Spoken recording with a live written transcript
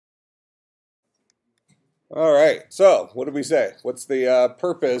All right, so what did we say? What's the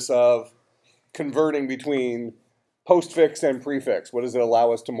purpose of converting between postfix and prefix? What does it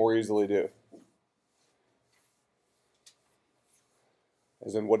allow us to more easily do?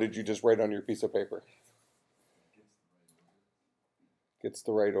 As in, what did you just write on your piece of paper? Gets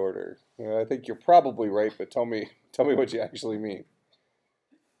the right order. Yeah, I think you're probably right, but tell me what you actually mean.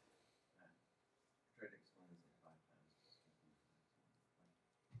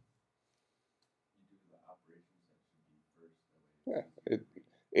 Yeah,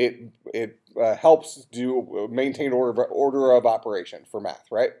 it helps do maintain order of operation for math,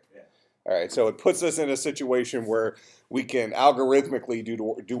 right? Yeah. All right, so it puts us in a situation where we can algorithmically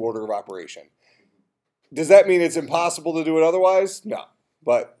do order of operation. Does that mean it's impossible to do it otherwise? No,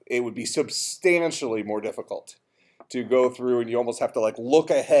 but it would be substantially more difficult to go through, and you almost have to like look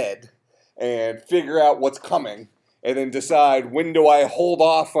ahead and figure out what's coming, and then decide when do I hold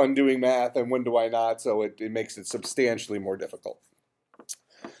off on doing math and when do I not. So it makes it substantially more difficult.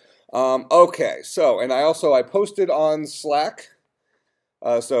 Okay, so and I posted on Slack.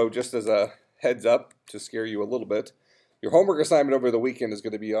 So just as a heads up to scare you a little bit, your homework assignment over the weekend is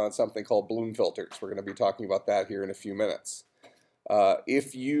going to be on something called balloon filters. We're going to be talking about that here in a few minutes.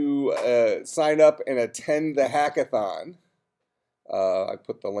 If you sign up and attend the hackathon, I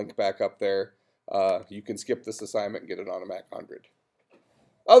put the link back up there, you can skip this assignment and get it on a Mac 100.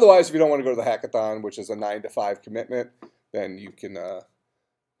 Otherwise, if you don't want to go to the hackathon, which is a 9 to 5 commitment, then you can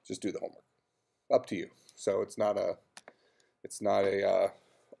just do the homework. Up to you. So it's not a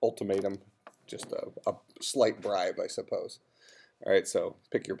ultimatum, just a slight bribe, I suppose. All right, so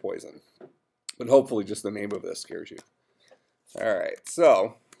pick your poison. But hopefully just the name of this scares you. All right,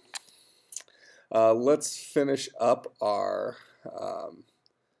 so let's finish up our,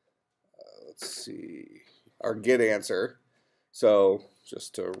 let's see, our get answer. So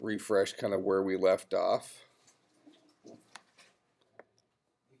just to refresh kind of where we left off.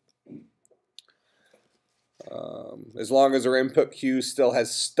 As long as our input queue still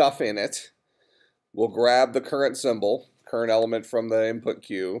has stuff in it, we'll grab the current symbol, current element from the input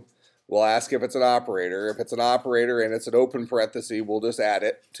queue. We'll ask if it's an operator. If it's an operator and it's an open parenthesis, we'll just add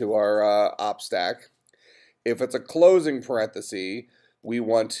it to our op stack. If it's a closing parenthesis, we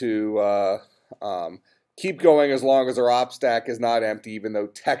want to keep going as long as our op stack is not empty, even though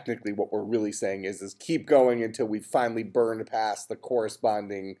technically what we're really saying is keep going until we finally burned past the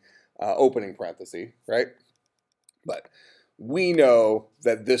corresponding opening parenthesis, right? But we know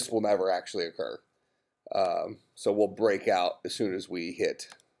that this will never actually occur. So we'll break out as soon as we hit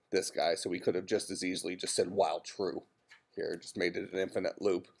this guy. So we could have just as easily just said while true here, just made it an infinite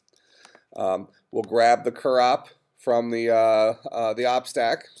loop. We'll grab the cur op from the op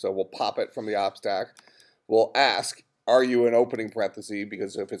stack. So we'll pop it from the op stack. We'll ask, are you an opening parenthesis?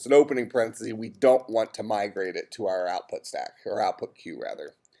 Because if it's an opening parenthesis, we don't want to migrate it to our output stack, or output queue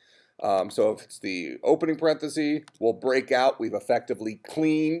rather. So if it's the opening parenthesis, we'll break out. We've effectively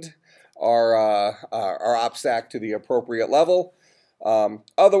cleaned our op stack to the appropriate level.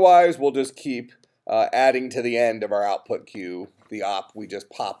 Otherwise, we'll just keep adding to the end of our output queue the op we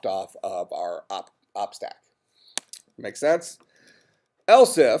just popped off of our op stack. Make sense?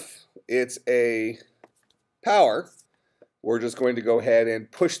 Else if it's a power, we're just going to go ahead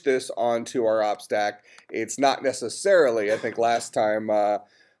and push this onto our op stack. It's not necessarily, I think last time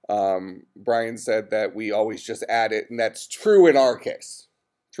Brian said that we always just add it, and that's true in our case.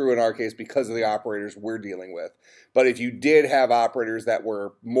 True in our case because of the operators we're dealing with. But if you did have operators that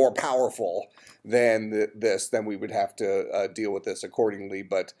were more powerful than this, then we would have to deal with this accordingly.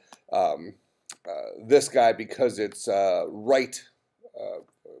 But this guy, because it's right,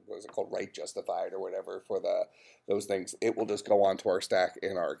 what is it called, right justified or whatever for those things, it will just go onto our stack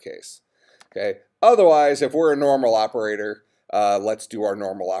in our case. Okay. Otherwise, if we're a normal operator, let's do our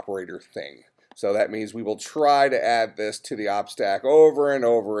normal operator thing. So that means we will try to add this to the op stack over and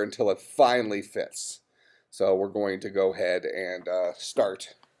over until it finally fits. So we're going to go ahead and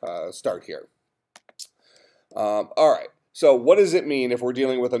start here. All right. So what does it mean if we're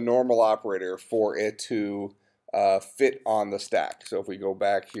dealing with a normal operator for it to fit on the stack? So if we go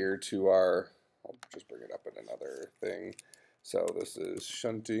back here to our, I'll just bring it up in another thing. So this is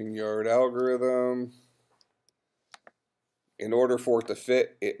Shunting Yard algorithm. In order for it to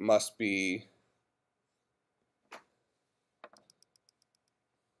fit, it must be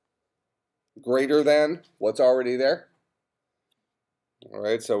greater than what's already there. All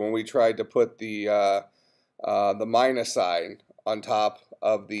right, so when we tried to put the minus sign on top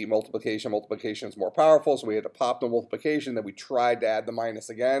of the multiplication, multiplication is more powerful, so we had to pop the multiplication, then we tried to add the minus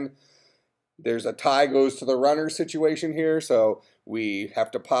again. There's a tie goes to the runner situation here, so we have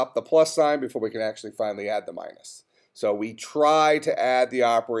to pop the plus sign before we can actually finally add the minus. So we try to add the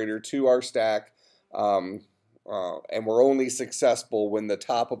operator to our stack, and we're only successful when the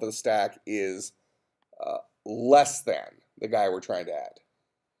top of the stack is less than the guy we're trying to add.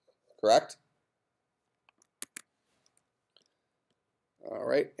 Correct? All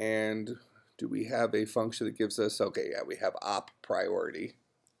right, and do we have a function that gives us, okay, yeah, we have op priority.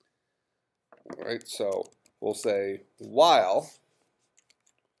 All right, so we'll say while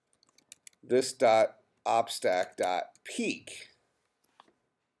this dot opstack dot peak,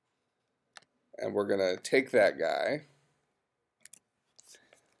 and we're gonna take that guy,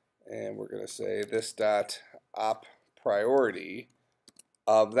 and we're gonna say this dot op priority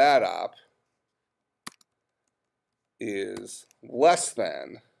of that op is less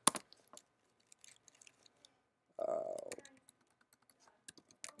than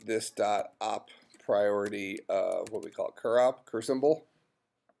this dot op priority of what we call it, cur symbol.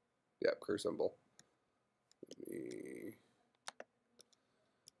 Yep, cur symbol. There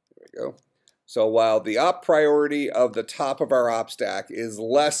we go. So while the op priority of the top of our op stack is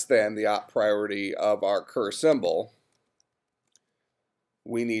less than the op priority of our cur symbol,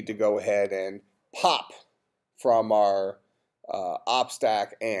 we need to go ahead and pop from our op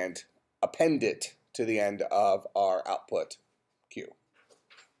stack and append it to the end of our output queue.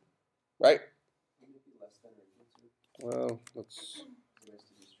 Right? Well,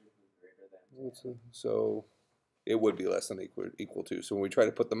 so it would be less than or equal to. So when we try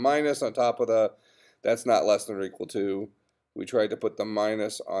to put the minus on top of that's not less than or equal to. We tried to put the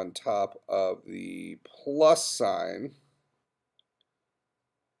minus on top of the plus sign.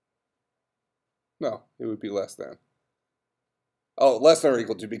 No, it would be less than. Oh, less than or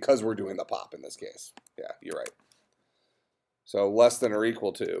equal to because we're doing the pop in this case. Yeah, you're right. So less than or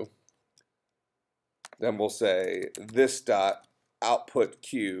equal to. Then we'll say this dot output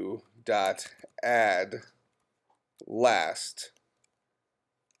queue dot add last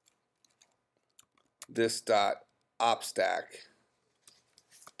this dot opstack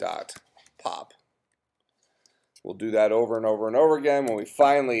dot pop. We'll do that over and over and over again. When we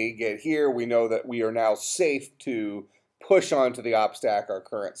finally get here, we know that we are now safe to push onto the opstack our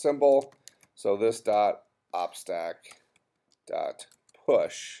current symbol. So this dot opstack dot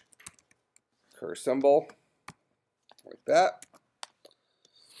push cur symbol, like that.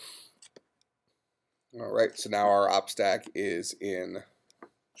 All right, so now our op stack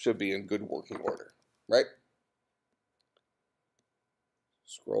should be in good working order, right?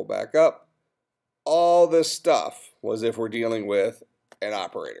 Scroll back up. All this stuff was if we're dealing with an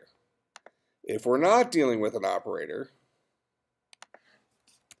operator. If we're not dealing with an operator,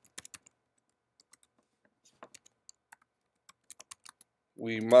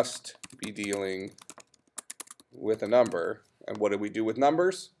 we must be dealing with a number. And what do we do with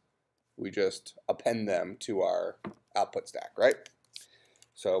numbers? We just append them to our output stack, right?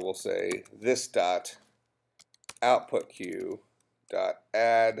 So we'll say this dot output queue dot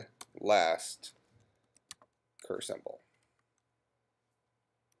add last cur symbol.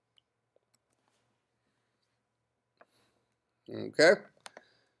 Okay.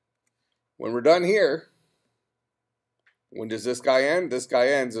 When we're done here, when does this guy end? This guy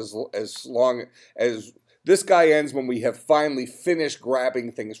ends as long as this guy ends when we have finally finished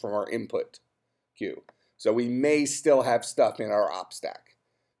grabbing things from our input queue. So we may still have stuff in our op stack.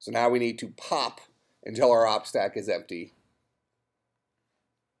 So now we need to pop until our op stack is empty.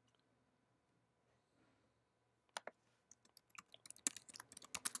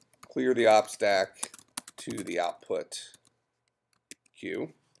 Clear the op stack to the output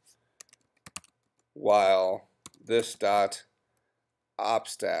queue while this dot op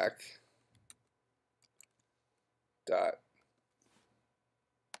stack dot,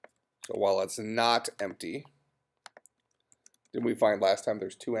 so while it's not empty, didn't we find last time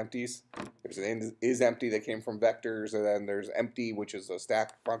there's two empties? There's an is empty that came from vectors, and then there's empty, which is a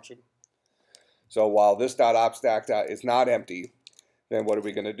stack function. So while this dot op stack dot is not empty, then what are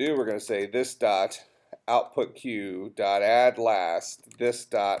we going to do? We're going to say this dot output queue dot add last this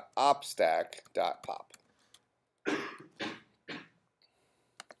dot op stack dot pop.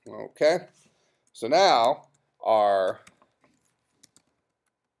 Okay, so now our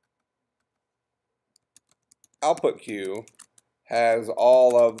output queue has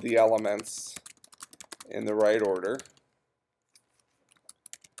all of the elements in the right order.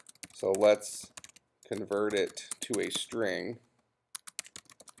 So let's convert it to a string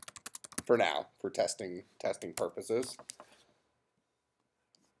for now, for testing purposes.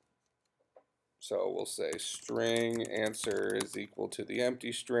 So we'll say string answer is equal to the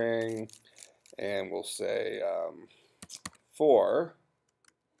empty string, And we'll say for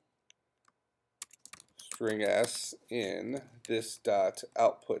string s in this dot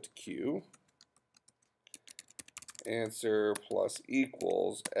output q, answer plus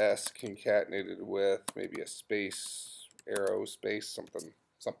equals s concatenated with maybe a space, arrow, space, something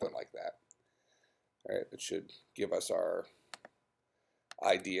like that. All right, it should give us our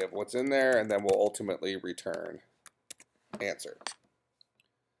idea of what's in there, and then we'll ultimately return answer.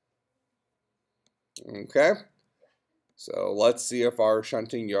 Okay, so let's see if our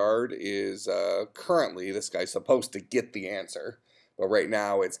shunting yard is currently, this guy's supposed to get the answer, but right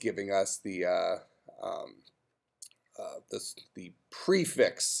now it's giving us the the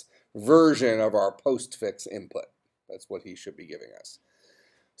prefix version of our postfix input. That's what he should be giving us.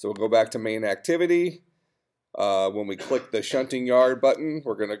 So we'll go back to main activity. When we click the shunting yard button,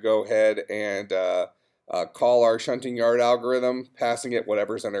 we're going to go ahead and call our shunting yard algorithm, passing it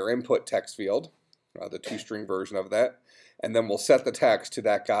whatever's in our input text field, the two-string version of that, and then we'll set the text to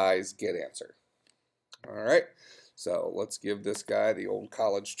that guy's get answer. All right, so let's give this guy the old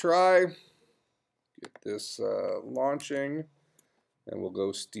college try. Get this launching, and we'll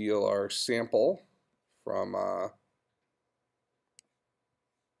go steal our sample from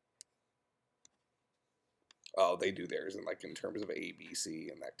oh, they do theirs in like in terms of A, B, C,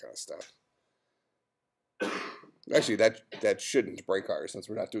 and that kind of stuff. Actually, that shouldn't break ours since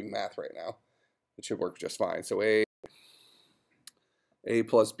we're not doing math right now. It should work just fine. So A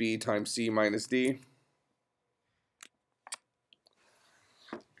plus B times C minus D.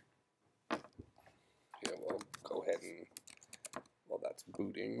 Yeah, we'll go ahead and, while that's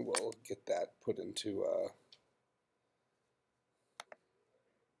booting, we'll get that put into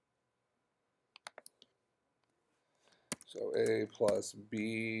so A plus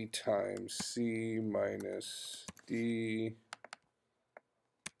B times C minus D.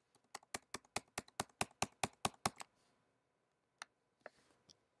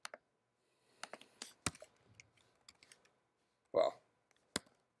 Well,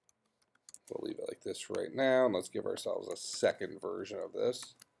 we'll leave it like this right now, and let's give ourselves a second version of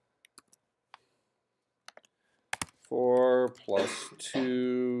this. 4 plus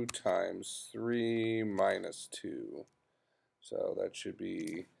 2 times 3 minus 2. So that should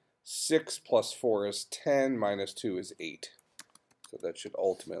be 6 plus 4 is 10, minus 2 is 8. So that should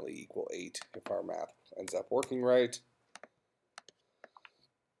ultimately equal 8 if our math ends up working right.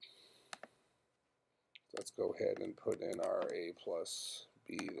 Let's go ahead and put in our A plus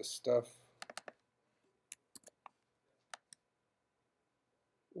B, this stuff.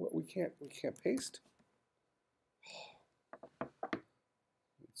 What, we can't paste?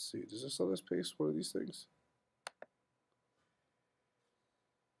 Let's see, does this let us paste one of these things?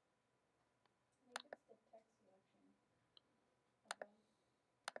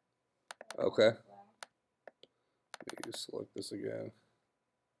 Okay. Let me select this again.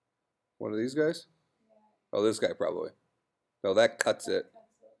 One of these guys? Oh, this guy probably. No, that cuts it.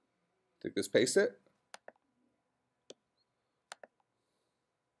 Think this pastes it?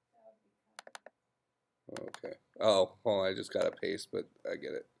 Okay. Oh, well, I just got to paste, but I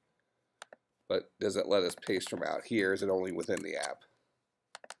get it. But does it let us paste from out here? Is it only within the app?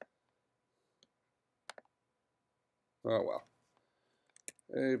 Oh, well.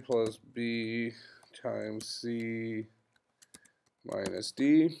 A plus B times C minus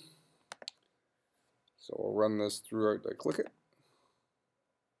D. So we'll run this through. I click it.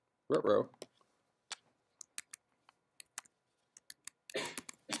 Ruh-roh.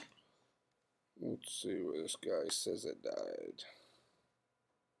 Let's see where this guy says it died.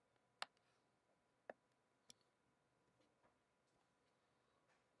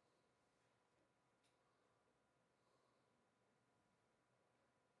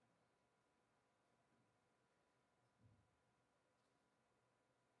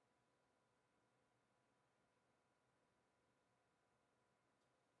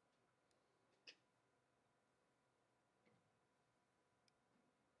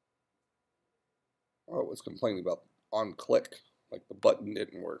 Oh, it's complaining about on click, like the button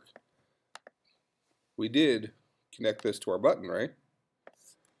didn't work. We did connect this to our button, right?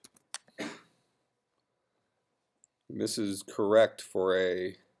 And this is correct for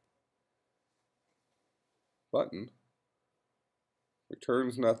a button.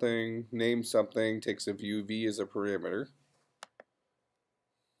 Returns nothing, names something, takes a view, V is a parameter.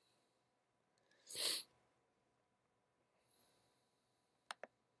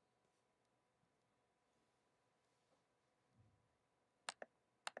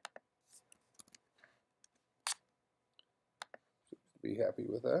 Be happy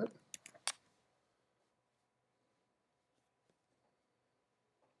with that.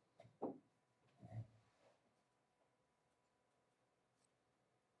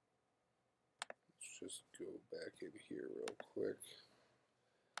 just go back in here real quick,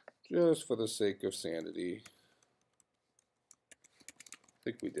 just for the sake of sanity. I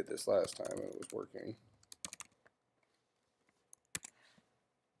think we did this last time and it was working.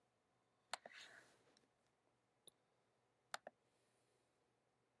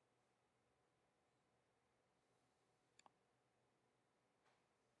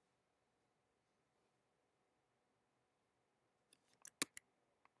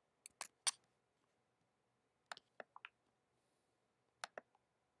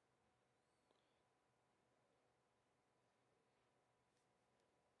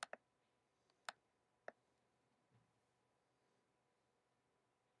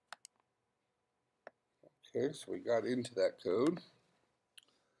 Okay, so we got into that code.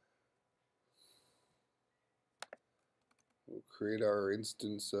 We'll create our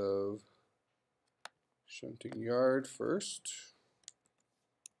instance of Shunting Yard first.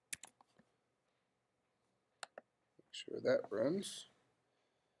 Make sure that runs.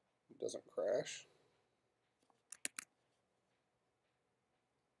 It doesn't crash.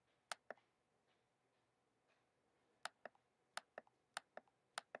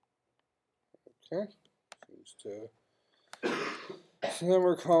 Okay, seems to. So then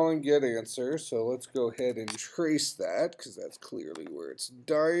we're calling get answer. So let's go ahead and trace that because that's clearly where it's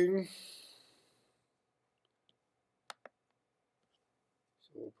dying.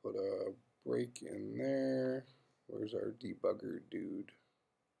 So we'll put a break in there. Where's our debugger dude?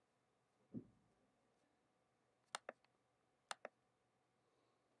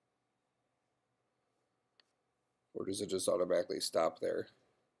 Or does it just automatically stop there?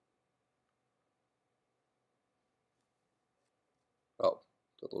 Oh,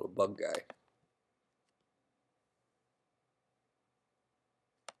 the little bug guy.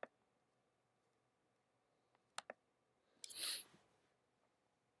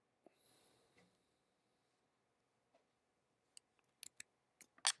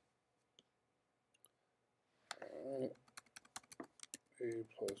 Alright. A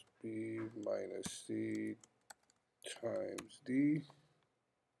plus B minus C times D.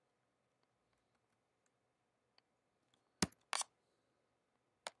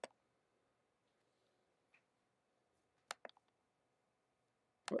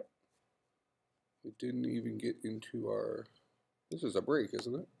 What? We didn't even get into our... This is a break,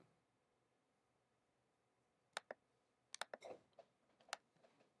 isn't it?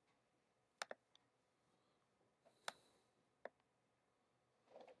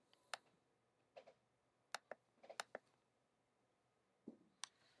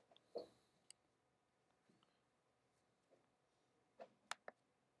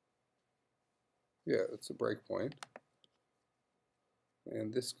 Yeah, it's a breakpoint.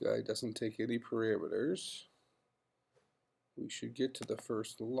 And this guy doesn't take any parameters. We should get to the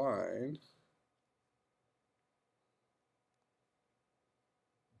first line.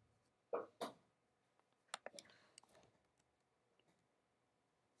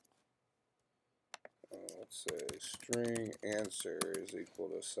 Let's say string answer is equal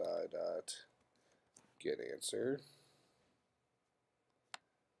to psi dot get answer.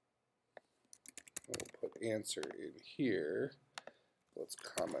 We'll put answer in here. Let's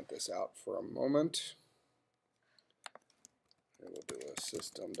comment this out for a moment. And we'll do a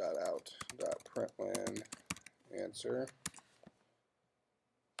system.out.println answer.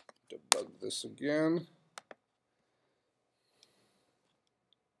 Debug this again.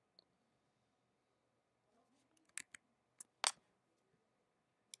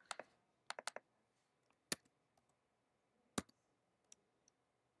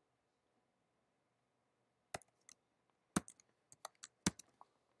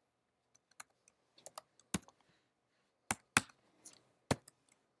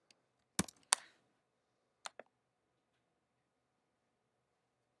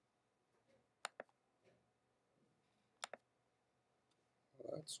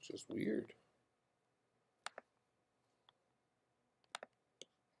 That's just weird.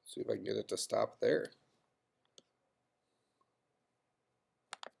 See if I can get it to stop there.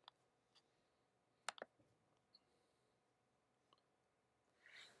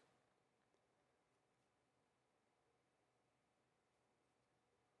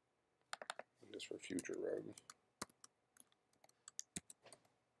 And just for future runs.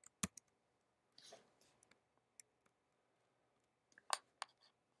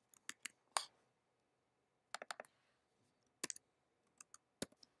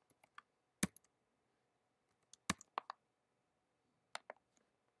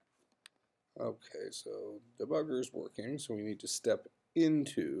 Okay, so debugger is working, so we need to step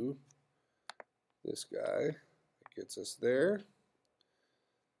into this guy. That gets us there.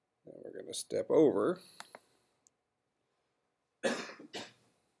 And we're going to step over.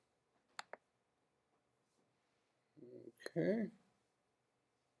 Okay.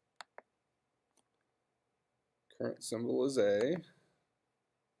 Current symbol is A.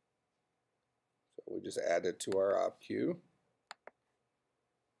 So we just add it to our op queue.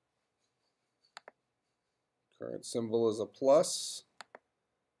 Current symbol is a plus.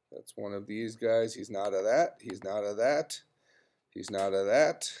 That's one of these guys. He's not a that. He's not a that. He's not a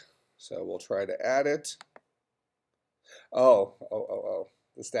that. So we'll try to add it. Oh.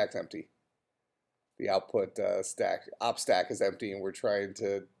 The stack's empty. The output stack, op stack is empty, and we're trying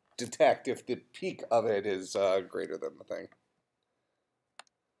to detect if the peak of it is greater than the thing.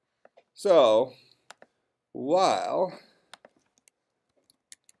 So while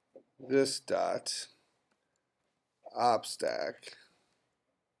this dot op stack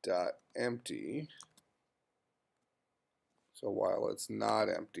dot empty, so while it's not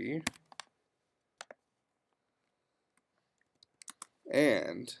empty,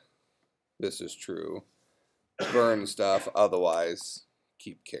 and this is true, burn stuff, otherwise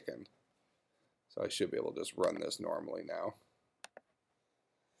keep kicking. So I should be able to just run this normally now.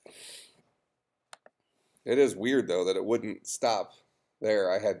 It is weird though that it wouldn't stop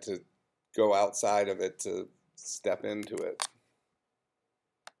there. I had to go outside of it to step into it.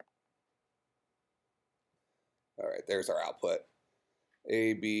 All right, there's our output.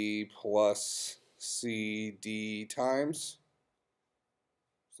 AB plus CD times.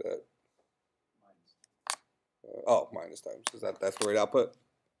 Is that? Oh, minus times. That's the right output?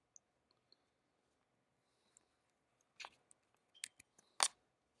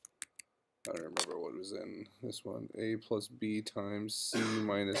 I don't remember what was in this one. A plus B times C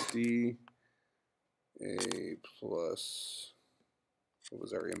minus D. A plus, what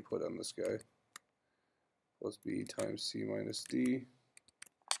was our input on this guy? Plus B times C minus D.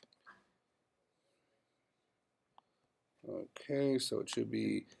 Okay, so it should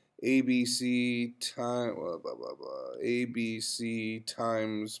be ABC times, ABC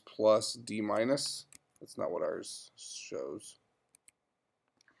times plus D minus. That's not what ours shows.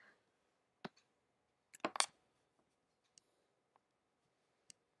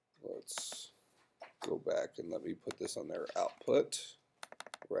 Let's go back and let me put this on their output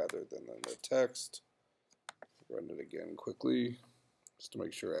rather than on the text. Run it again quickly just to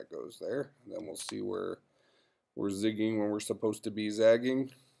make sure that goes there. And then we'll see where we're zigging when we're supposed to be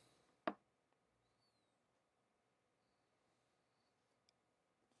zagging.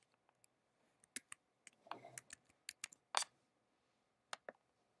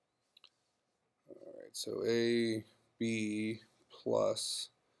 Alright, so A, B plus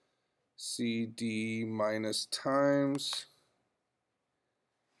C, D minus times.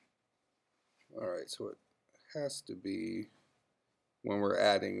 Alright, so it has to be when we're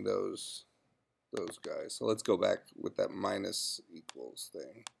adding those guys. So let's go back with that minus equals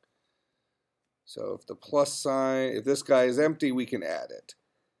thing. So if the plus sign, if this guy is empty, we can add it.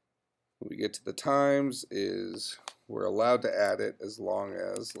 When we get to the times is we're allowed to add it as long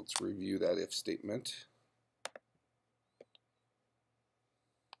as, let's review that if statement.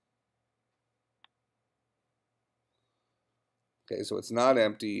 Okay, so it's not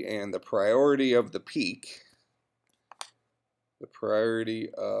empty, and the priority of the peak, the priority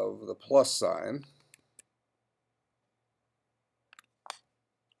of the plus sign,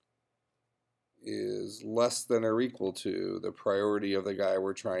 is less than or equal to the priority of the guy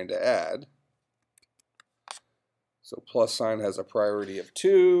we're trying to add. So plus sign has a priority of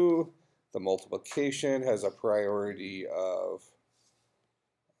 2. The multiplication has a priority of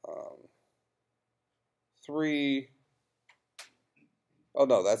 3. Oh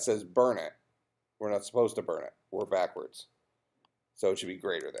no, that says burn it. We're not supposed to burn it. We're backwards. So it should be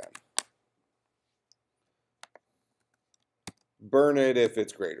greater than. Burn it if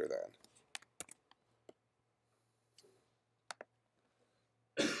it's greater than.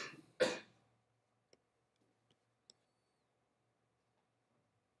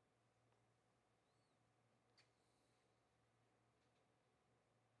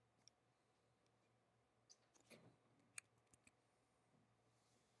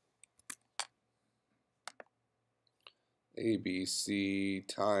 ABC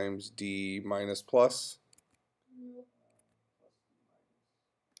times D minus plus.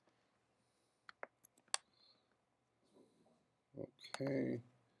 Okay.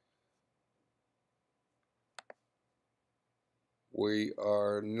 We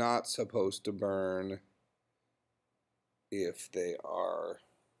are not supposed to burn if they are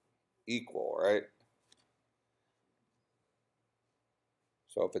equal, right?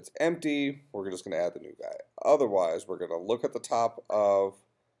 So if it's empty, we're just going to add the new guy. Otherwise, we're going to look at the top of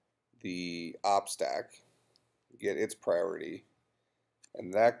the op stack, get its priority,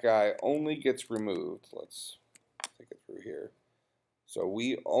 and that guy only gets removed. Let's take it through here. So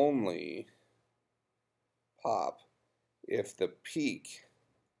we only pop if the peak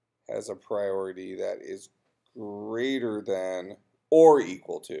has a priority that is greater than or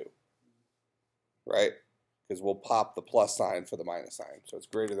equal to, right? Because we'll pop the plus sign for the minus sign. So it's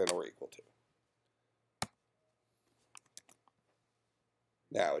greater than or equal to.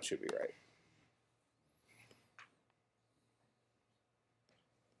 Now it should be right.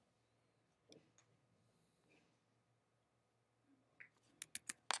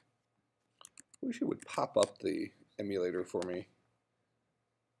 I wish it would pop up the emulator for me.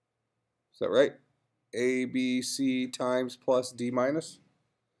 Is that right? A, B, C times plus D minus?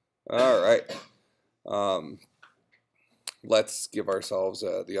 All right. Let's give ourselves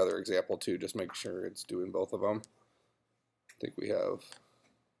the other example too, just make sure it's doing both of them. I think we have,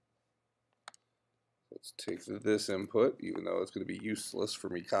 let's take this input, even though it's going to be useless for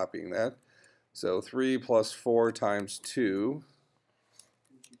me copying that. So 3 plus 4 times 2.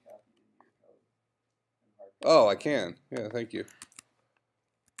 Oh, I can. Yeah, thank you.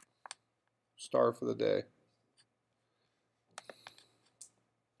 Star for the day.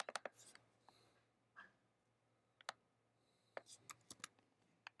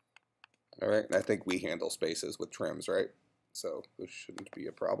 All right, and I think we handle spaces with trims, right? So this shouldn't be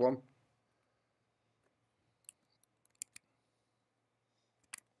a problem.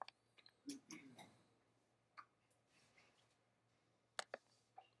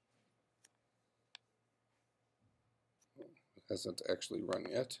 It hasn't actually run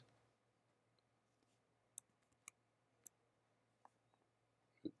yet.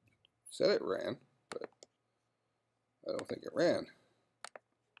 It said it ran, but I don't think it ran.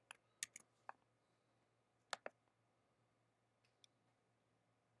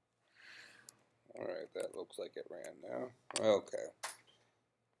 All right, that looks like it ran now. Okay.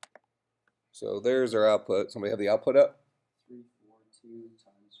 So there's our output. Somebody have the output up? 342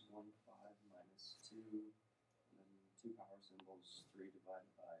 times 1, 5 minus 2, and then 2 power symbols, 3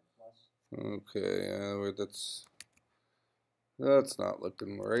 divided by plus. Okay, that's not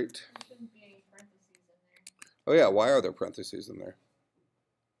looking right. There shouldn't be any parentheses in there. Oh yeah, why are there parentheses in there?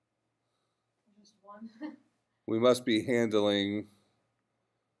 Just one. We must be handling,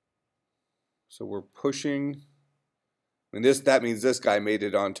 so we're pushing, and that means this guy made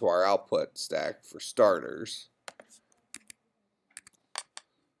it onto our output stack for starters.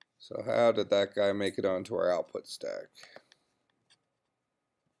 So how did that guy make it onto our output stack?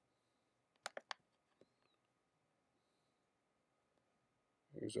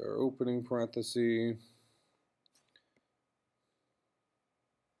 Here's our opening parenthesis.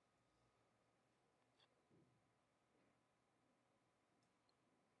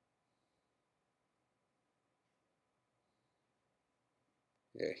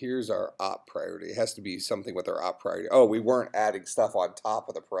 Yeah, here's our op priority. It has to be something with our op priority. Oh, we weren't adding stuff on top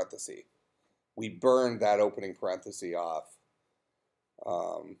of the parenthesis. We burned that opening parenthesis off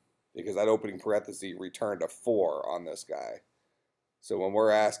because that opening parenthesis returned a 4 on this guy. So when we're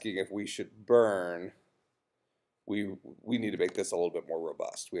asking if we should burn, we need to make this a little bit more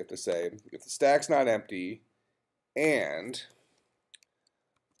robust. We have to say if the stack's not empty and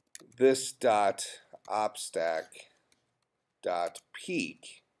this dot op stack dot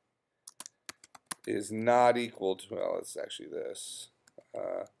peak is not equal to, well, it's actually this,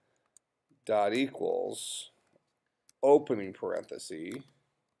 dot equals opening parenthesis,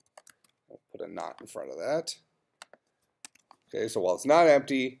 I'll put a not in front of that. Okay, so while it's not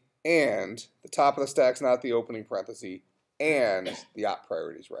empty and the top of the stack's not the opening parenthesis and the op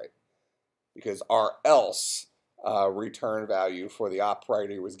priority is right, because our else return value for the op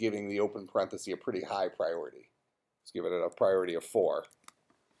priority was giving the open parenthesis a pretty high priority. Let's give it a priority of 4,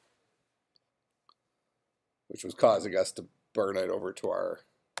 which was causing us to burn it over to our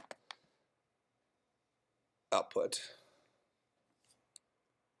output.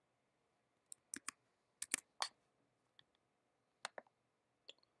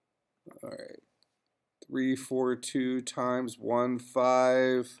 All right, 342 times 1,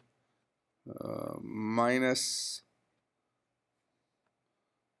 5 minus,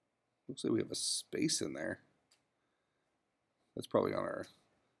 looks like we have a space in there. That's probably on our,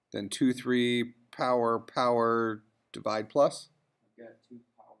 then 2, 3, power, divide plus? I've got 2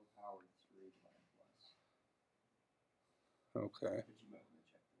 power, 3 divided plus. Okay. But you might want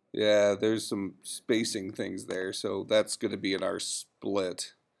to check the Yeah, there's some spacing things there, so that's going to be in our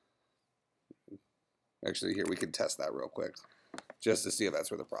split. Actually, here, we can test that real quick, just to see if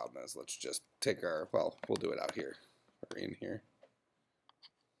that's where the problem is. Let's just take our, well, we'll do it out here, or in here.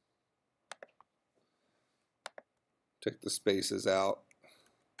 Take the spaces out.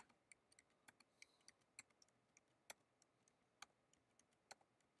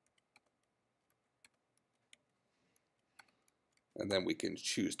 And then we can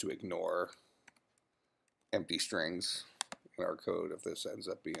choose to ignore empty strings in our code if this ends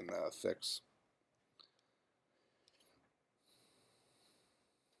up being a fix.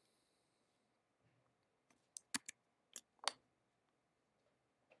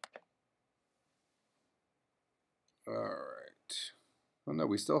 All right. Oh no,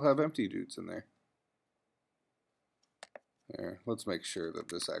 we still have empty dudes in there. There, let's make sure that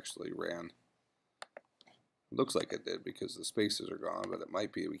this actually ran. Looks like it did because the spaces are gone, but it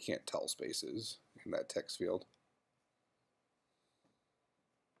might be we can't tell spaces in that text field.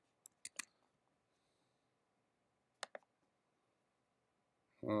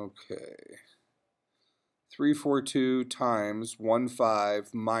 Okay. 342 times 15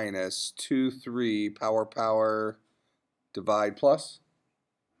 minus 23 power divide plus.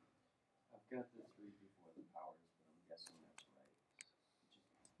 I've got the 3 before the powers, but I'm guessing that's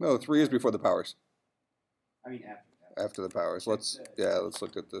right. No, 3 is before the powers. I mean after that. After the powers. Let's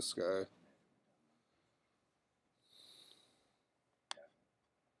look at this guy.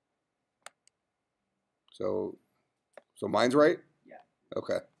 So mine's right? Yeah.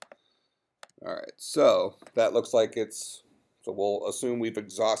 Okay. All right. So that looks like it's, so we'll assume we've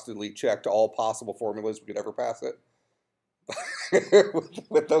exhaustively checked all possible formulas we could ever pass it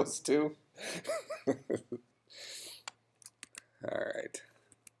with those two. All right.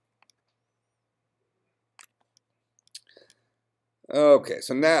 Okay,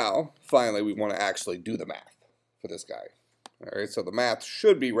 so now, finally, we want to actually do the math for this guy. All right, so the math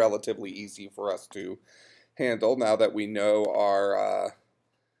should be relatively easy for us to handle now that we know our,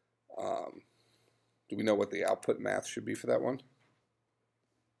 do we know what the output math should be for that one?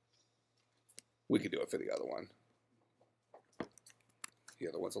 We could do it for the other one. The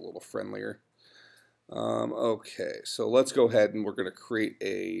other one's a little friendlier. Okay, so let's go ahead and we're going to create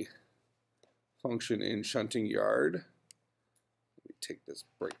a function in Shunting Yard. Take this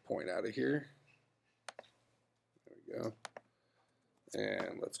breakpoint out of here. There we go.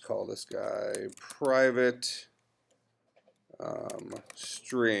 And let's call this guy private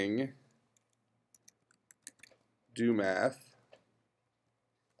string do math.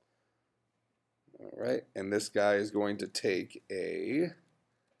 All right, and this guy is going to take a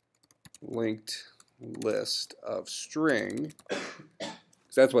linked list of string.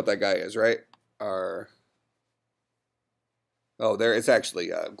 That's what that guy is, right? Oh, there, it's actually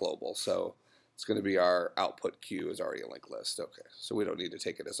global, so it's going to be our output queue is already a linked list. Okay, so we don't need to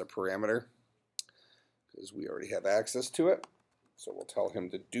take it as a parameter because we already have access to it. So we'll tell him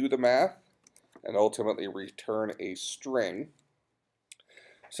to do the math and ultimately return a string.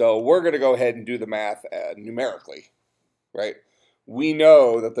 So we're going to go ahead and do the math numerically, right? We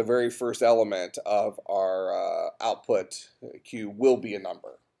know that the very first element of our output queue will be a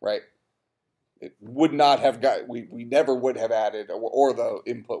number, right? It would not have got, we never would have added, or the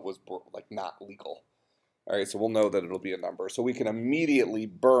input was like not legal. All right, so we'll know that it'll be a number. So we can immediately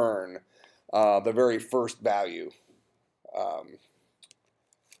burn the very first value.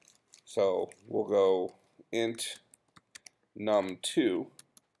 So we'll go int num2.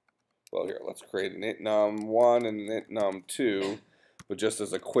 Well, here, let's create an int num1 and an int num2. But just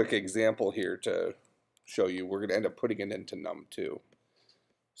as a quick example here to show you, we're going to end up putting it into num2.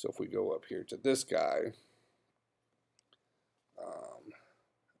 So if we go up here to this guy,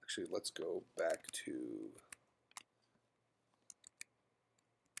 actually let's go back to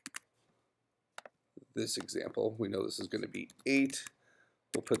this example. We know this is going to be 8.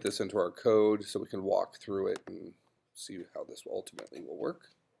 We'll put this into our code so we can walk through it and see how this ultimately will work.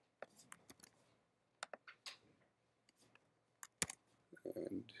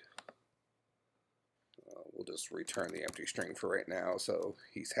 And we'll just return the empty string for right now, so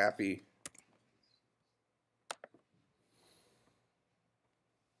he's happy.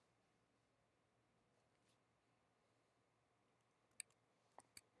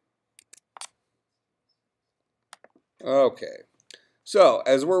 Okay, so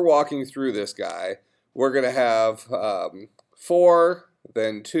as we're walking through this guy, we're going to have 4,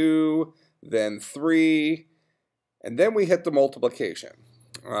 then 2, then 3, and then we hit the multiplication.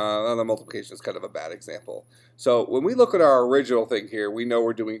 The multiplication is kind of a bad example. So when we look at our original thing here, we know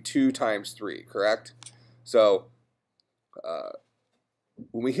we're doing 2 times 3, correct? So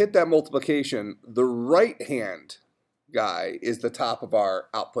when we hit that multiplication, the right-hand guy is the top of our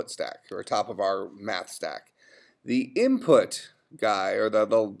output stack, or top of our math stack. The input guy, or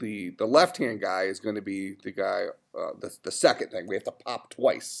the left-hand guy, is going to be the guy, the second thing. We have to pop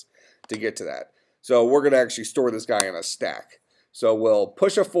twice to get to that. So we're going to actually store this guy in a stack. So we'll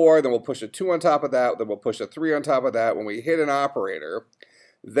push a 4, then we'll push a 2 on top of that, then we'll push a 3 on top of that. When we hit an operator,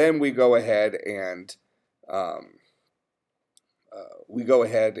 then we go ahead and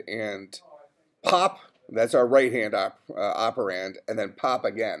pop. That's our right-hand operand, and then pop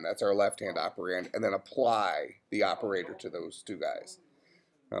again. That's our left-hand operand, and then apply the operator to those two guys.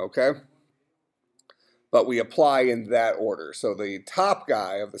 Okay? But we apply in that order. So the top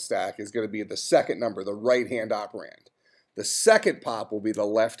guy of the stack is going to be the second number, the right-hand operand. The second pop will be the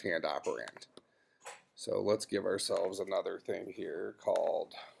left-hand operand. So let's give ourselves another thing here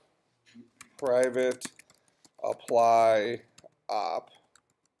called private apply op.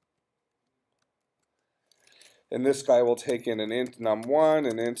 And this guy will take in an int num1,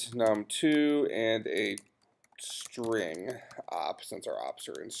 an int num2, and a string op, since our ops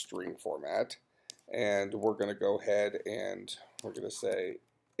are in string format. And we're going to go ahead and we're going to say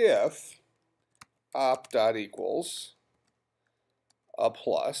if op.equals a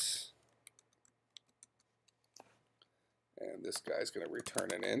plus, and this guy's going to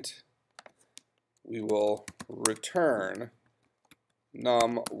return an int, we will return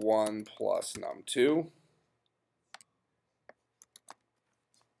num1 plus num2.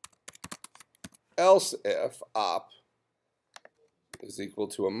 Else if op is equal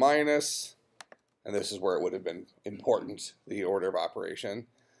to a minus, and this is where it would have been important, the order of operation,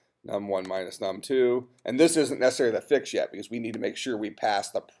 num1 minus num2. And this isn't necessarily the fix yet because we need to make sure we pass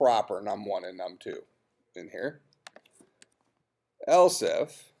the proper num1 and num2 in here. Else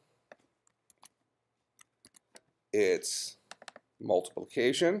if it's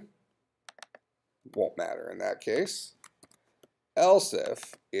multiplication, won't matter in that case. Else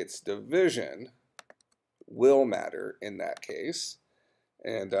if it's division, will matter in that case.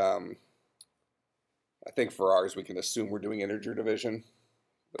 And I think for ours we can assume we're doing integer division.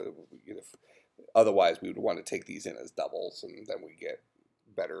 But otherwise we would want to take these in as doubles and then we get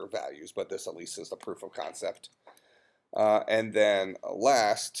better values. But this at least is the proof of concept. And then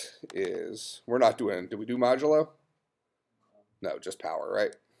last is, we're not doing, do we do modulo? No, just power,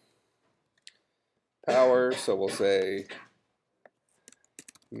 right? Power, so we'll say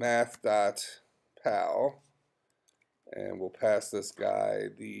math.pow, and we'll pass this guy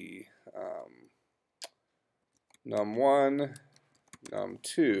the num1,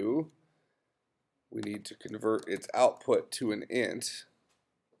 num2. We need to convert its output to an int.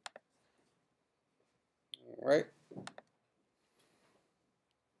 All right.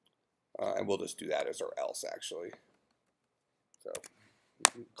 And we'll just do that as our else, actually. So we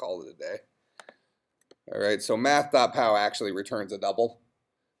can call it a day. All right, so math.pow actually returns a double.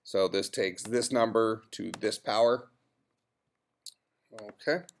 So this takes this number to this power.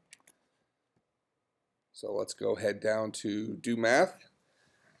 Okay. So let's go head down to do math.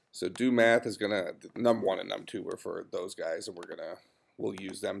 So do math is gonna, num1 and num2 were for those guys, and we'll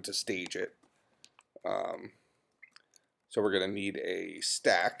use them to stage it. So we're gonna need a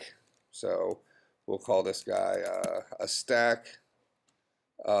stack. So we'll call this guy a stack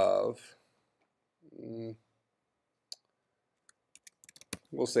of,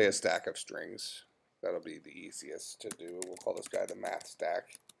 we'll say a stack of strings. That'll be the easiest to do. We'll call this guy the math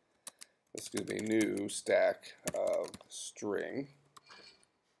stack. This is going to be a new stack of string.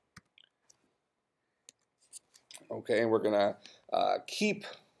 Okay, and we're going to keep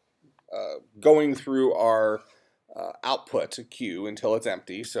going through our output queue until it's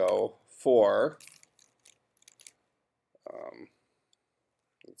empty. So for,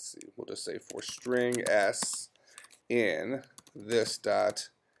 let's see, we'll just say for string s in this dot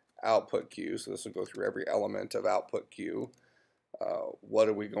output queue. So this will go through every element of output queue. What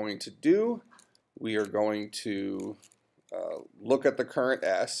are we going to do? We are going to look at the current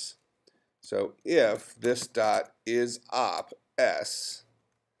s. So if this dot is op s,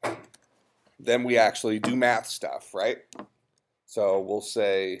 then we actually do math stuff, right? So we'll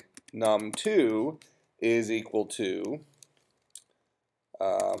say num2 is equal to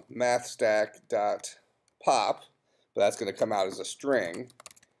mathstack.pop, but that's going to come out as a string.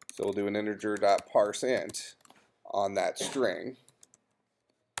 So we'll do an integer.parseInt on that string.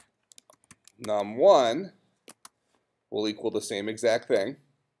 Num1 will equal the same exact thing.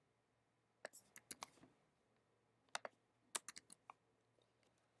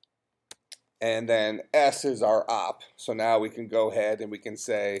 And then s is our op. So now we can go ahead and we can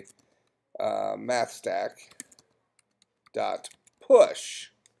say mathstack.push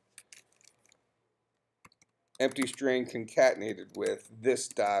empty string concatenated with this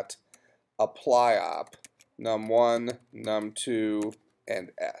dot apply op num1, num2,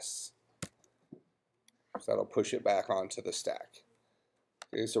 and s. So that'll push it back onto the stack.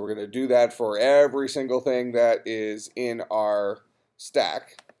 Okay, so we're going to do that for every single thing that is in our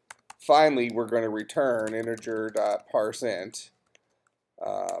stack. Finally, we're going to return integer.parseInt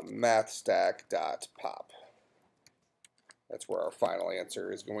mathStack.pop. That's where our final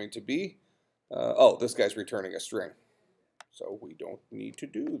answer is going to be. Oh, this guy's returning a string, so we don't need to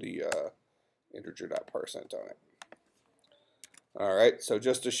do the integer.parseInt on it. All right, so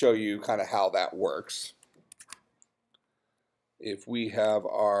just to show you kind of how that works, if we have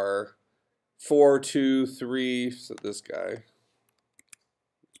our 4, 2, 3, so this guy,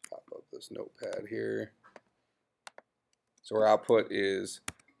 pop up this notepad here. So our output is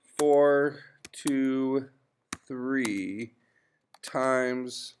 4, 2, 3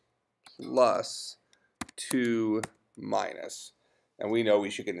 times plus 2 minus. And we know we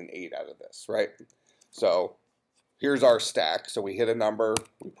should get an 8 out of this, right? So here's our stack. So we hit a number,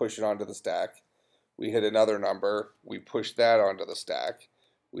 we push it onto the stack. We hit another number, we push that onto the stack.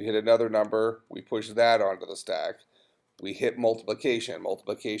 We hit another number, we push that onto the stack. We hit multiplication.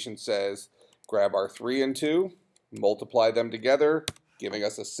 Multiplication says grab our 3 and 2, multiply them together, giving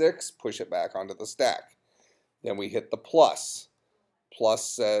us a 6, push it back onto the stack. Then we hit the plus. Plus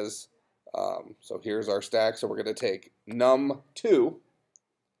says, so here's our stack, so we're going to take num2,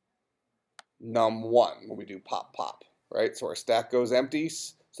 num1 when we do pop pop, right? So our stack goes empty,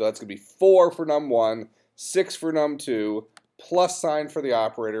 so that's going to be 4 for num1, 6 for num2, plus sign for the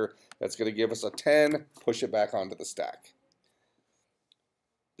operator. That's going to give us a 10, push it back onto the stack.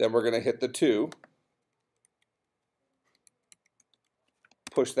 Then we're going to hit the 2,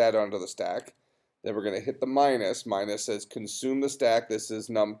 push that onto the stack. Then we're going to hit the minus. Minus says consume the stack. This is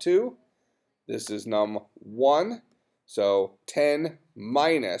num2. This is num1. So 10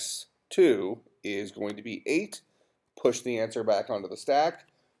 minus 2 is going to be 8. Push the answer back onto the stack.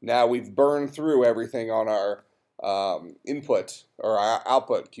 Now we've burned through everything on our input, or our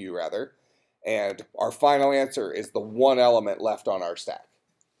output queue rather, and our final answer is the one element left on our stack.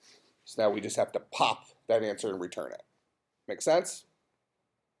 So now we just have to pop that answer and return it. Make sense?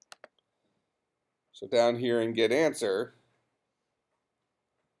 So down here in get answer,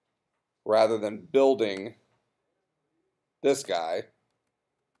 rather than building this guy,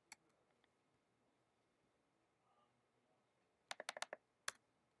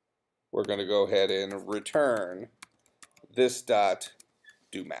 we're going to go ahead and return this dot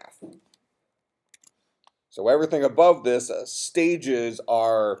do math. So everything above this stages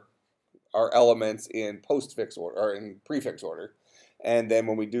our elements in postfix order, or in prefix order, and then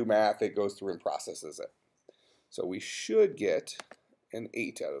when we do math, it goes through and processes it. So we should get an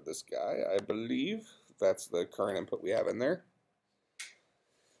 8 out of this guy, I believe. That's the current input we have in there.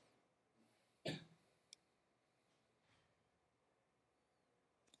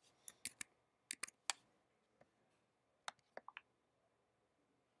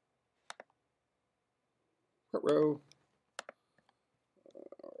 What row? All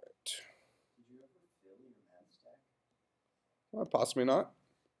right. Did you ever fill your math stack? Well, possibly not.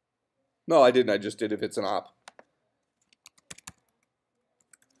 No, I didn't. I just did if it's an op.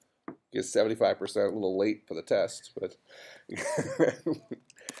 Get 75%, a little late for the test, but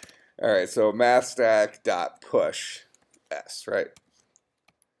all right. So mathStack.push s, right?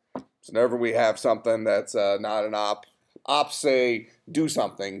 So whenever we have something that's not an op, ops say do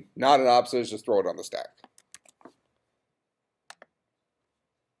something. Not an op says just throw it on the stack.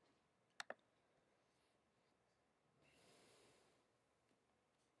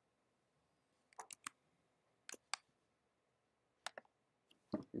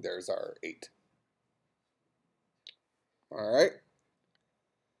 There's our 8. All right.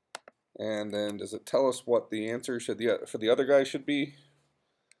 And then does it tell us what the answer for the other guy should be?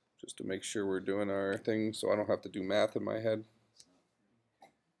 Just to make sure we're doing our thing so I don't have to do math in my head.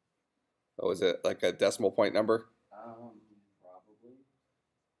 Oh, is it like a decimal point number? Probably. I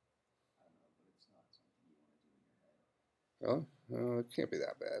don't know, but it's not something you want to do in your head. Oh, it can't be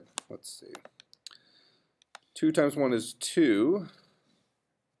that bad. Let's see. 2 times 1 is 2.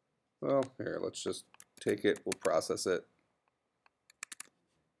 Well, here, let's just take it. We'll process it.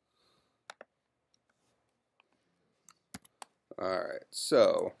 All right,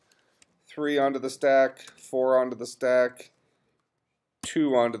 so 3 onto the stack, 4 onto the stack,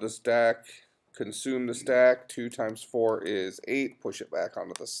 2 onto the stack, consume the stack. 2 times 4 is 8. Push it back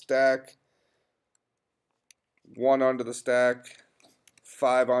onto the stack. 1 onto the stack,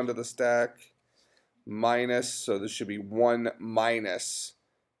 5 onto the stack, minus, so this should be 1 minus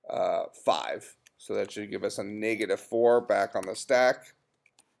 5. So that should give us a -4 back on the stack.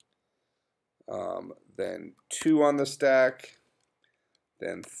 Then 2 on the stack,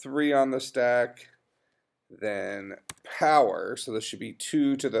 then 3 on the stack, then power, so this should be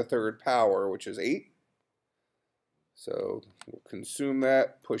 2 to the third power, which is 8. So we'll consume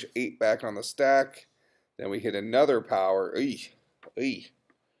that, push 8 back on the stack. Then we hit another power.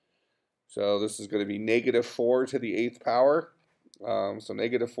 So this is going to be -4 to the 8th power. So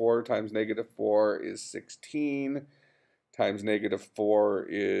 -4 times -4 is 16. Times -4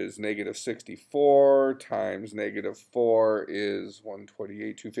 is -64. Times -4 is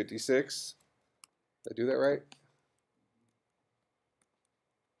 128, 256. Did I do that right?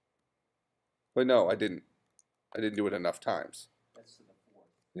 But no, I didn't. I didn't do it enough times. That's to the fourth.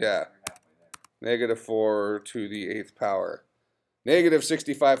 Yeah. You're halfway there. -4 to the 8th power.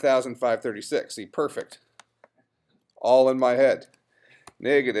 -65,536. See, perfect. All in my head.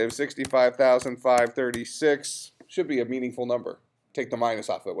 -65,536 should be a meaningful number. Take the minus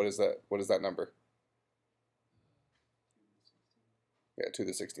off it. What is that? What is that number? Yeah, to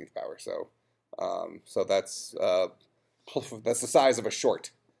the 16th power. So, so that's the size of a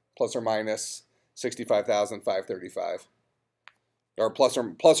short, plus or minus 65,535, or plus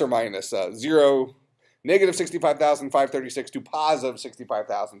or minus 0, -65,536 to positive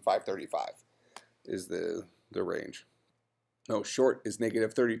 65,535 is the range. No, short is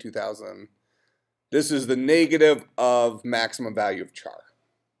 -32,000. This is the negative of maximum value of char.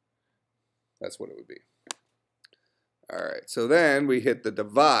 That's what it would be. All right, so then we hit the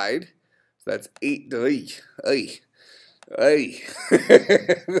divide. So that's 8. This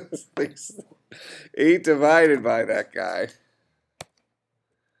thing's 8 divided by that guy.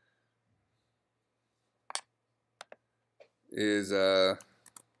 Is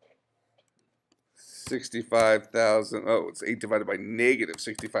 65,000. Oh, it's 8 divided by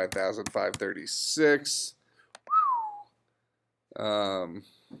 -65,536.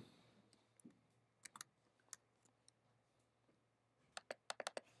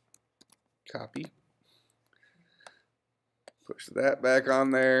 Copy. Push that back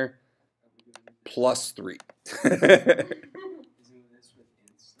on there. Plus 3. Isn't this with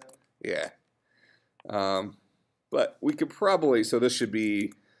ints though? Yeah. But we could probably, so this should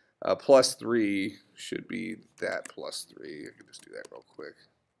be plus 3 should be that plus 3. I can just do that real quick.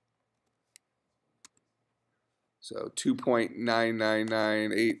 So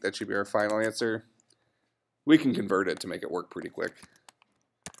 2.9998, that should be our final answer. We can convert it to make it work pretty quick,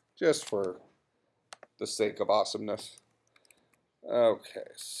 just for the sake of awesomeness. Okay,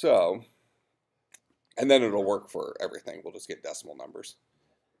 so, and then it'll work for everything. We'll just get decimal numbers.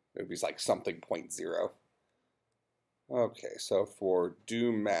 It would be like something 0.0. Okay, so for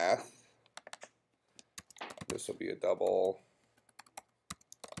do math, this will be a double.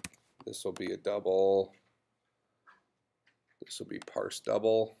 This will be a double. This will be parse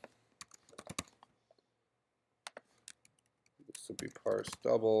double. This will be parse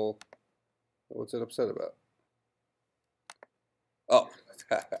double. What's it upset about? Oh,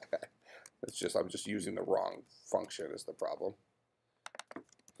 it's just, I'm just using the wrong function is the problem.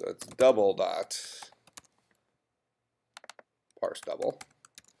 So it's double dot parse double.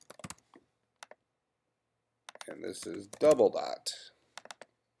 And this is double dot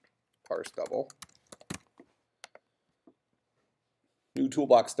parse double. New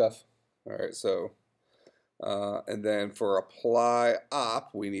toolbox stuff. All right, so, and then for apply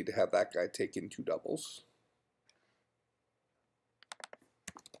op, we need to have that guy take in 2 doubles.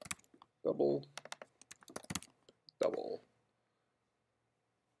 Double, double,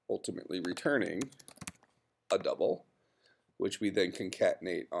 ultimately returning a double, which we then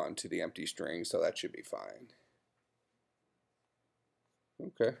concatenate onto the empty string, so that should be fine.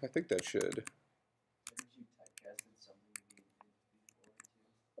 Okay, I think that should. Did you typecasted something you needed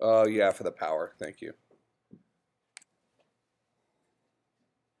before too? Yeah, for the power, thank you.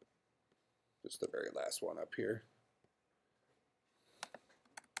 Just the very last one up here.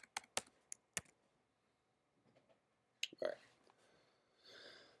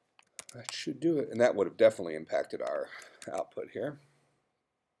 That should do it, and that would have definitely impacted our output here.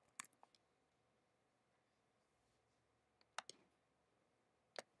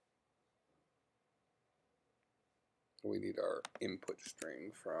 We need our input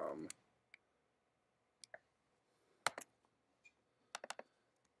string from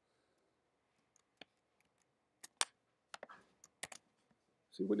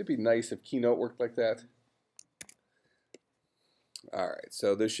see, wouldn't it be nice if Keynote worked like that? All right,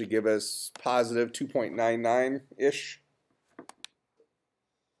 so this should give us positive 2.99-ish.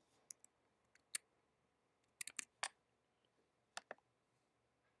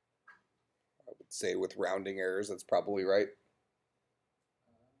 I would say with rounding errors, that's probably right.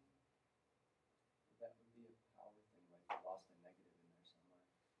 That would be a power thing, like you lost a negative in there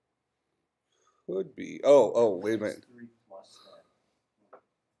somewhere. Could be. Oh, wait a minute. 3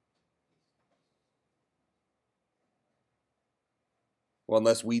 Well,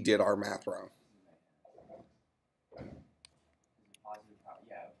 unless we did our math wrong. Positive power.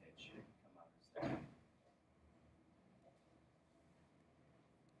 Yeah, okay, it should come out as that.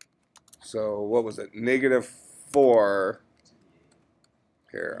 So what was it? -4.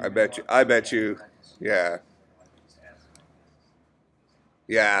 Here, I bet you, yeah.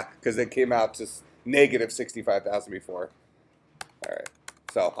 Yeah, because it came out to -65,000 before. All right,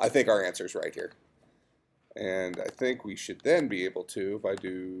 so I think our answer is right here. And I think we should then be able to, if I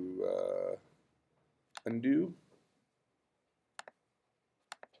do undo.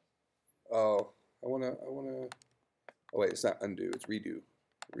 Oh, I wanna, oh wait, it's not undo, it's redo.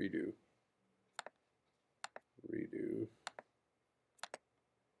 Redo.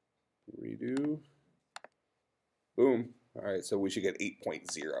 Boom. All right, so we should get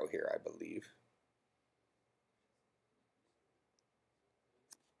 8.0 here, I believe.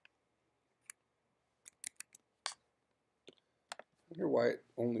 I wonder why it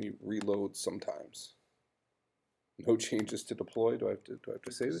only reloads sometimes. No changes to deploy. Do I have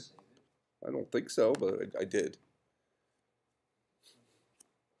to save it? I don't think so, but I did.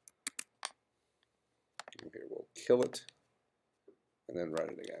 Okay, we'll kill it and then run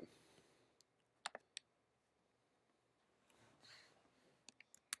it again.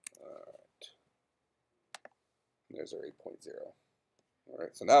 There's our 8.0. All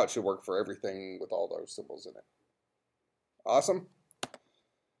right, so now it should work for everything with all those symbols in it. Awesome.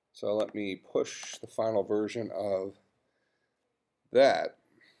 So let me push the final version of that.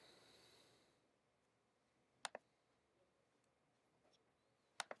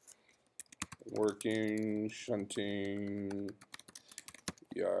 Working shunting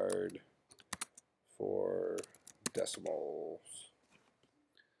yard for decimals.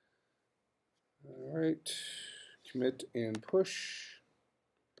 All right. Commit and push.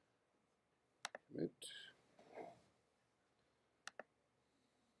 Commit.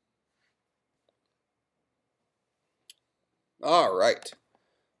 All right.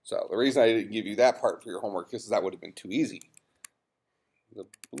 So the reason I didn't give you that part for your homework is that would have been too easy. The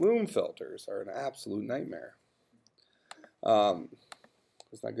bloom filters are an absolute nightmare. Isn't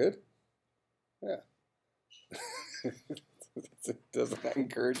that good? Yeah. Doesn't that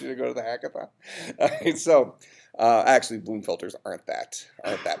encourage you to go to the hackathon? All right, so actually, bloom filters aren't that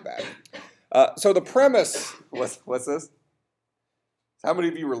bad. So the premise, what's this? How many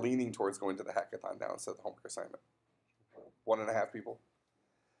of you were leaning towards going to the hackathon now instead of the homework assignment? 1.5 people.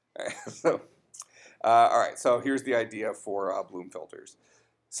 All right, all right. So here's the idea for bloom filters.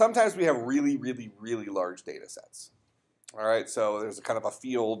 Sometimes we have really large data sets. All right, so there's a kind of a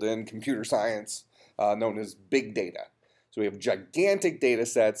field in computer science known as big data. So we have gigantic data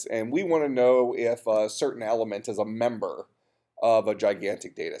sets, and we want to know if a certain element is a member of a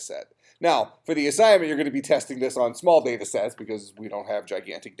gigantic data set. Now, for the assignment, you're going to be testing this on small data sets because we don't have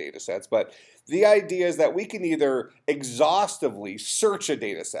gigantic data sets. But the idea is that we can either exhaustively search a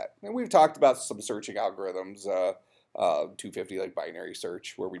data set. And we've talked about some searching algorithms, 250 like binary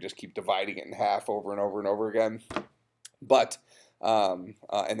search, where we just keep dividing it in half over and over again. But, and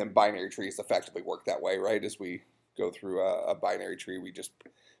then binary trees effectively work that way, right? As we go through a binary tree,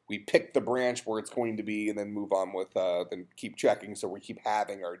 we pick the branch where it's going to be and then move on with, then keep checking, so we keep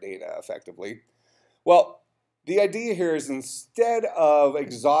having our data effectively. Well, the idea here is instead of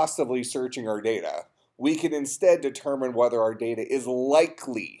exhaustively searching our data, we can instead determine whether our data is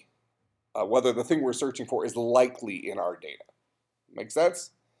likely, whether the thing we're searching for is likely in our data. Make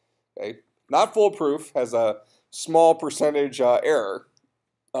sense? Okay. Not foolproof, has a small percentage error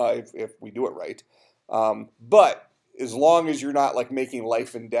if we do it right. But as long as you're not like making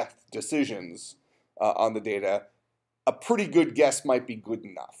life and death decisions on the data, a pretty good guess might be good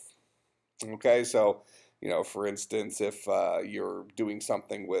enough. Okay, so, you know, for instance, if you're doing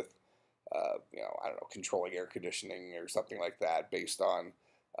something with, you know, I don't know, controlling air conditioning or something like that based on,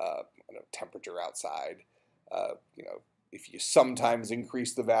 you know, temperature outside, you know, if you sometimes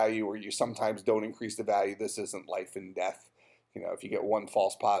increase the value or you sometimes don't increase the value, this isn't life and death. You know, if you get one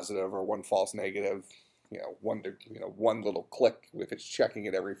false positive or one false negative, you know, one little click, if it's checking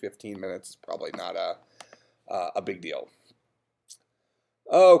it every 15 minutes, is probably not a big deal.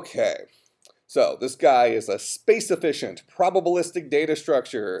 Okay, so this guy is a space-efficient, probabilistic data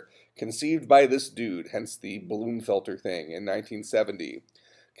structure conceived by this dude, hence the balloon filter thing in 1970.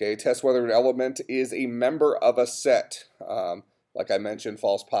 Okay, test whether an element is a member of a set. Like I mentioned,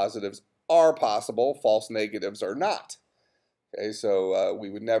 false positives are possible, false negatives are not. Okay, so we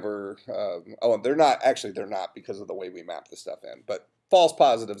would never, oh, they're not because of the way we map the stuff in, but false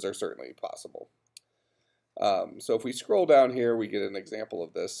positives are certainly possible. So if we scroll down here, we get an example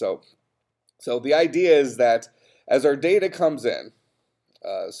of this. So the idea is that as our data comes in,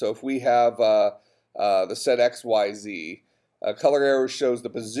 So if we have the set x, y, z, color arrow shows the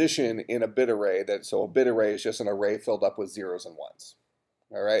position in a bit array. So a bit array is just an array filled up with zeros and ones.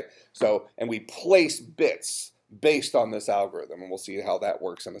 All right. So, and we place bits based on this algorithm, and we'll see how that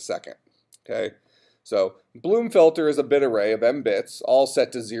works in a second. Okay. So Bloom filter is a bit array of m bits, all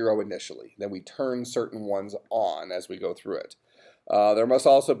set to 0 initially. Then we turn certain ones on as we go through it. There must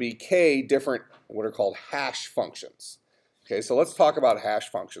also be k different what are called hash functions. Okay, so let's talk about hash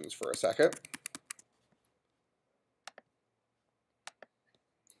functions for a second.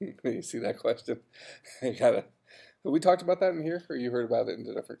 You see that question? You gotta. Have we talked about that in here, or you heard about it in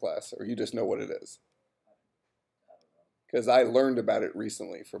a different class, or you just know what it is? Because I learned about it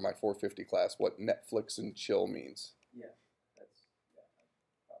recently for my 450 class, what Netflix and chill means. Yeah, that's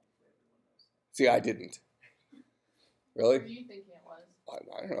probably everyone knows that. See, I didn't. Really? What were you thinking it was? I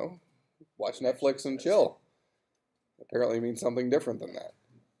don't know. Watch Netflix and chill. Apparently means something different than that.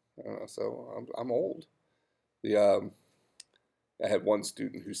 I don't know. So I'm old. I had one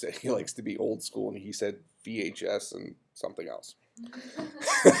student who said he likes to be old school, and he said VHS and something else.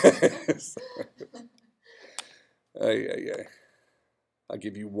 I'll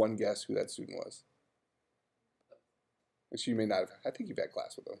give you one guess who that student was. Which you may not have. I think you've had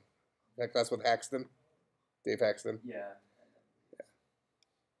class with him. You had class with Haxton? Dave Haxton? Yeah.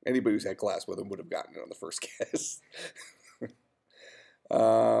 Anybody who's had class with him would have gotten it on the first guess.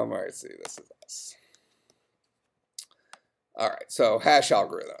 All right, see, this is us. All right, so hash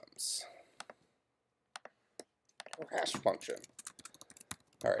algorithms. Or hash function.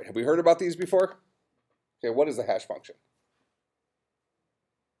 All right, have we heard about these before? Okay, what is a hash function?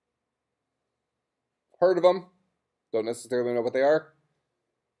 Heard of them? Don't necessarily know what they are?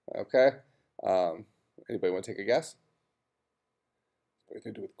 Okay. Anybody want to take a guess?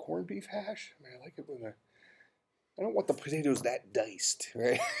 Anything to do with corned beef hash? I mean, I like it when I don't want the potatoes that diced,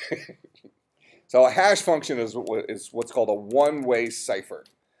 right? So a hash function is what's called a one-way cipher.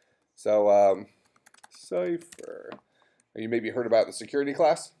 So cipher. You maybe heard about it in the security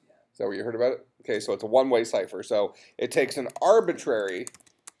class? Is that where you heard about it? Okay, so it's a one-way cipher. So it takes an arbitrary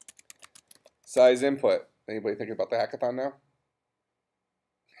size input. Anybody thinking about the hackathon now?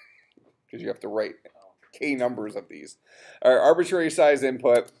 Because you have to write k numbers of these. Our arbitrary size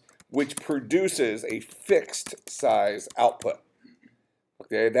input, which produces a fixed size output.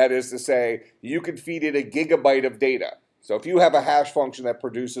 Okay, that is to say, you could feed it a gigabyte of data. So if you have a hash function that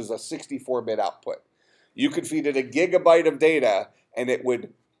produces a 64-bit output, you could feed it a gigabyte of data, and it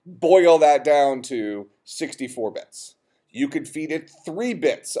would boil that down to 64 bits. You could feed it 3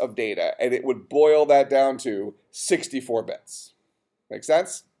 bits of data, and it would boil that down to 64 bits. Make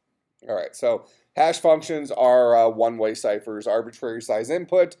sense? All right, so hash functions are one-way ciphers, arbitrary size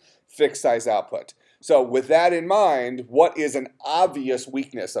input, fixed size output. So with that in mind, what is an obvious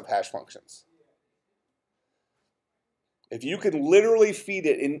weakness of hash functions? If you can literally feed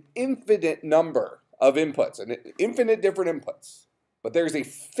it an infinite number of inputs, an infinite different inputs, but there's a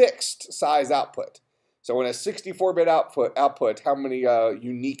fixed size output. So in a 64-bit output, how many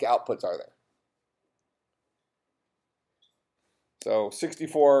unique outputs are there? So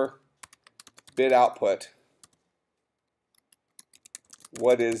 64-bit output,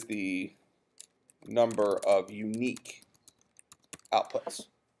 what is the number of unique outputs?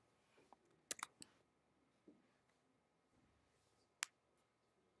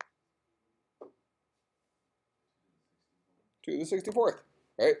 To the 64th,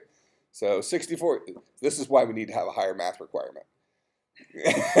 right? So 64, this is why we need to have a higher math requirement.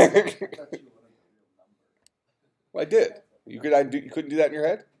 Well, I did. You couldn't do that in your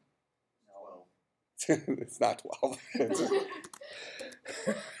head? No. It's not 12.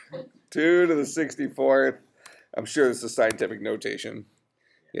 2 to the 64th. I'm sure this is scientific notation.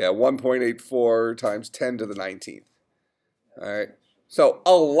 Yeah, 1.84 times 10 to the 19th. All right. So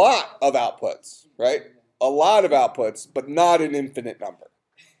a lot of outputs, right? A lot of outputs, but not an infinite number,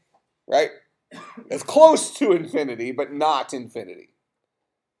 right? It's close to infinity, but not infinity,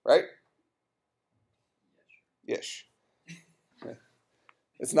 right? Ish.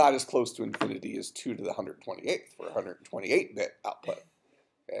 It's not as close to infinity as 2 to the 128th for a 128-bit output,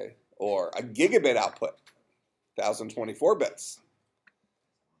 okay? Or a gigabit output, 1,024 bits.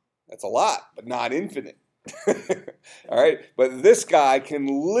 That's a lot, but not infinite. All right, but this guy can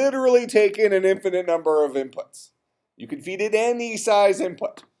literally take in an infinite number of inputs. You can feed it any size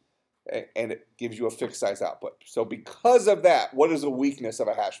input, okay, and it gives you a fixed size output. So because of that, what is a weakness of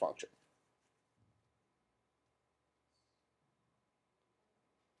a hash function?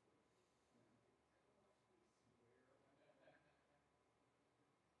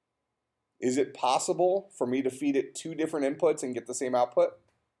 Is it possible for me to feed it 2 different inputs and get the same output?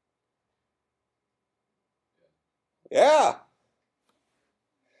 Yeah.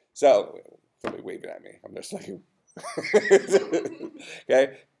 So, somebody waving at me. I'm just like,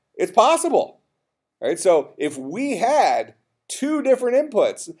 okay. It's possible, right? So if we had 2 different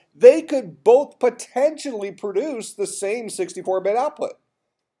inputs, they could both potentially produce the same 64-bit output.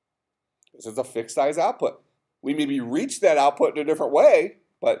 This is a fixed size output. We maybe reach that output in a different way,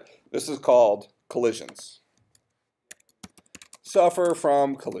 but this is called collisions. Suffer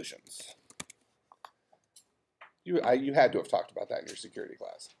from collisions. You had to have talked about that in your security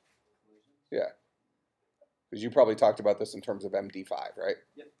class. Yeah. Because you probably talked about this in terms of MD5, right?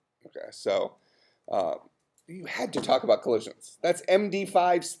 Yep. Okay, so you had to talk about collisions. That's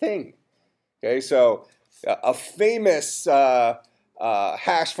MD5's thing. Okay, so a famous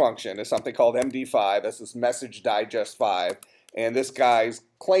hash function is something called MD5. That's this message digest 5. And this guy's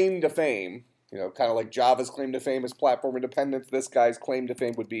claim to fame, you know, kind of like Java's claim to fame is platform independence, this guy's claim to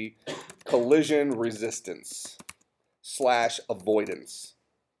fame would be collision resistance / avoidance.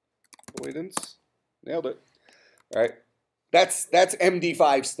 Avoidance? Nailed it. All right? That's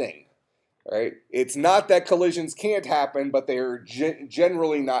MD5's thing. Right? It's not that collisions can't happen, but they are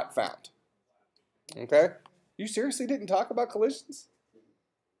generally not found. Okay? You seriously didn't talk about collisions?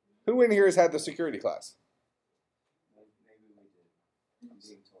 Who in here has had the security class? Maybe we did. I'm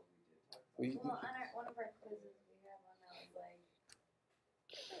being told we did. Well, on one of our quizzes, we had one that was like,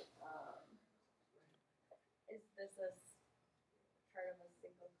 is this a part of a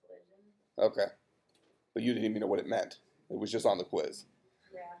single collision? Okay. But you didn't even know what it meant. It was just on the quiz.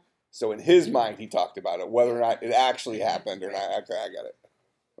 Yeah. So in his mind, he talked about it, whether or not it actually happened or not. Okay, I get it.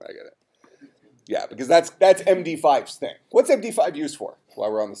 I get it. Yeah, because that's MD5's thing. What's MD5 used for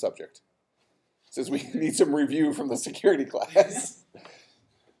while we're on the subject? Since we need some review from the security class.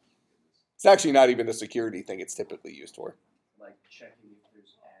 It's actually not even the security thing it's typically used for. Like checking if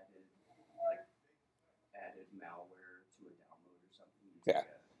there's added malware to a download or something. Yeah.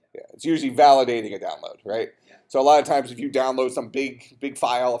 Yeah, it's usually validating a download, right? Yeah. So a lot of times if you download some big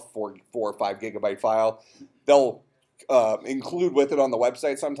file, a 4 or 5 gigabyte file, they'll include with it on the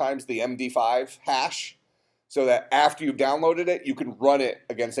website sometimes the MD5 hash, so that after you've downloaded it, you can run it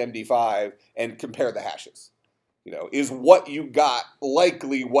against MD5 and compare the hashes. You know, is what you got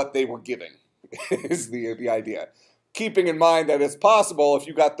likely what they were giving is the idea. Keeping in mind that it's possible if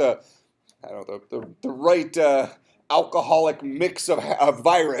you got the right alcoholic mix of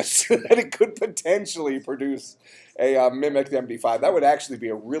virus that it could potentially produce a mimicked MD5. That would actually be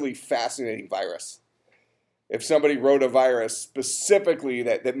a really fascinating virus. If somebody wrote a virus specifically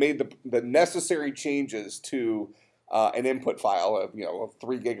that made the necessary changes to an input file, a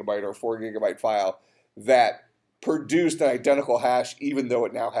 3 gigabyte or 4 gigabyte file, that produced an identical hash even though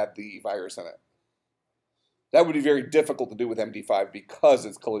it now had the virus in it. That would be very difficult to do with MD5 because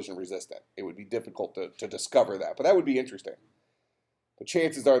it's collision resistant. It would be difficult to discover that, but that would be interesting. The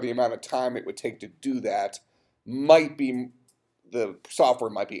chances are the amount of time it would take to do that the software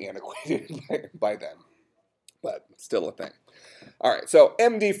might be antiquated by then, but still a thing. All right, so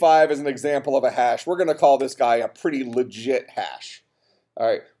MD5 is an example of a hash. We're going to call this guy a pretty legit hash. All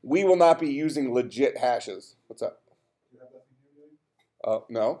right, we will not be using legit hashes. What's up?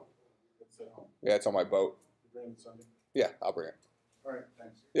 No. Yeah, it's on my boat. Yeah, I'll bring it. All right,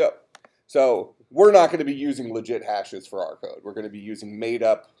 thanks. Yep. So we're not going to be using legit hashes for our code. We're going to be using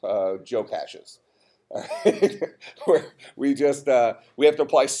made-up joke hashes. All right? we have to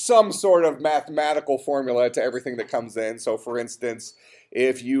apply some sort of mathematical formula to everything that comes in. So, for instance,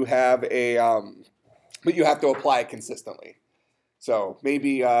 if you have but you have to apply it consistently. So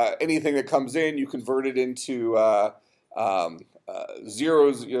maybe anything that comes in, you convert it into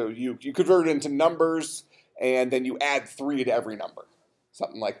zeros. You convert it into numbers. And then you add 3 to every number,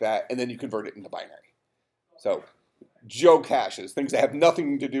 something like that, and then you convert it into binary. So joke hashes, things that have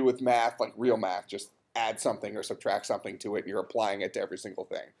nothing to do with math, like real math, just add something or subtract something to it, and you're applying it to every single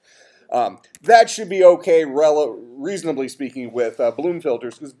thing. That should be okay, reasonably speaking, with Bloom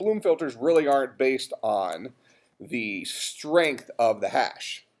filters, because Bloom filters really aren't based on the strength of the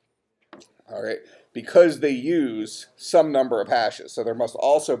hash, all right, because they use some number of hashes. So there must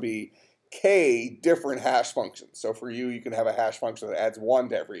also be k different hash functions. So for you can have a hash function that adds 1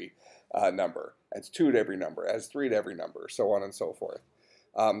 to every number, adds 2 to every number, adds 3 to every number, so on and so forth.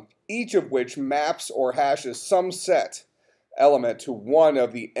 Each of which maps or hashes some set element to one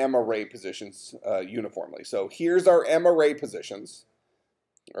of the M array positions uniformly. So here's our M array positions,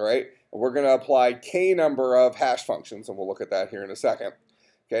 all right? And we're going to apply k number of hash functions, and we'll look at that here in a second,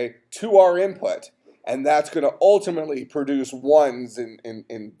 okay, to our input. and that's going to ultimately produce ones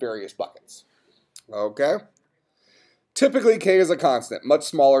in various buckets. Okay? Typically, K is a constant, much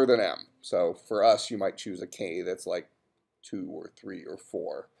smaller than M. So for us, you might choose a K that's like 2 or 3 or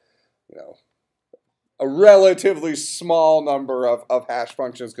 4. You know, a relatively small number of hash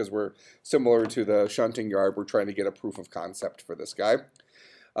functions because we're similar to the Shunting Yard. We're trying to get a proof of concept for this guy.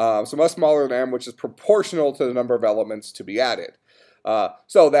 So much smaller than M, which is proportional to the number of elements to be added.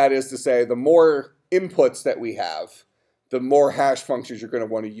 So that is to say, the more inputs that we have, the more hash functions you're going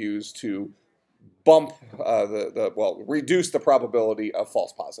to want to use to bump reduce the probability of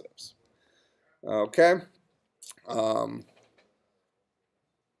false positives. Okay.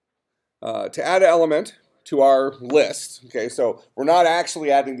 To add an element to our list, okay, so we're not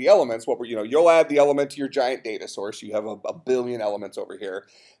actually adding the elements. What you'll add the element to your giant data source. You have a billion elements over here.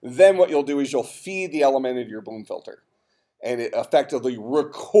 Then what you'll do is you'll feed the element into your Bloom filter, and it effectively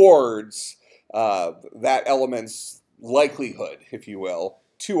records that element's likelihood, if you will,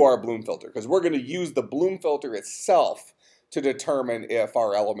 to our Bloom filter, because we're going to use the Bloom filter itself to determine if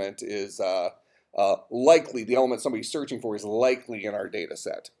our element is likely, the element somebody's searching for is likely in our data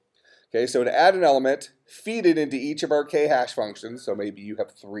set. Okay, so to add an element, feed it into each of our K hash functions, so maybe you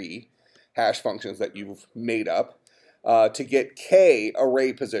have 3 hash functions that you've made up, to get K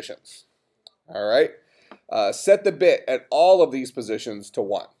array positions. All right, set the bit at all of these positions to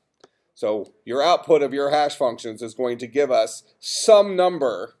 1. So your output of your hash functions is going to give us some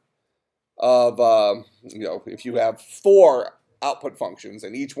number of, if you have 4 output functions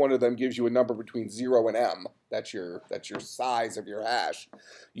and each one of them gives you a number between 0 and M, that's your size of your hash,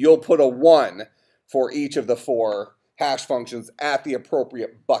 you'll put a 1 for each of the 4 hash functions at the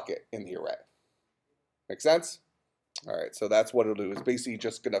appropriate bucket in the array. Make sense? All right, so that's what it'll do. It's basically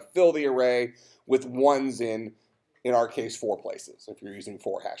just going to fill the array with 1s in our case, 4 places, if you're using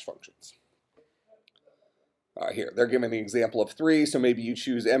 4 hash functions. Here, they're giving the example of 3, so maybe you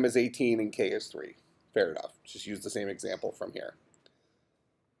choose M as 18 and K as 3. Fair enough. Just use the same example from here.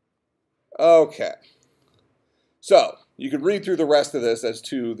 Okay. So, you can read through the rest of this as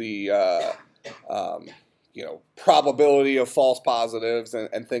to the, probability of false positives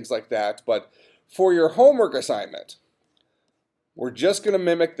and things like that, but for your homework assignment, we're just going to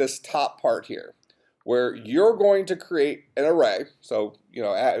mimic this top part here, where you're going to create an array. So,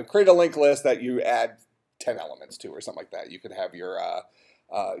 create a linked list that you add 10 elements to or something like that. You could have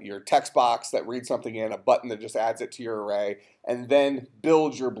your text box that reads something in, a button that just adds it to your array, and then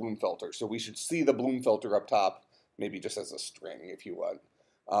build your Bloom filter. So we should see the Bloom filter up top, maybe just as a string if you want.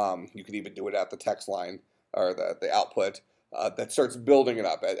 You could even do it at the text line or the output that starts building it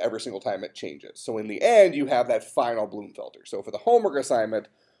up at every single time it changes. So in the end, you have that final Bloom filter. So for the homework assignment,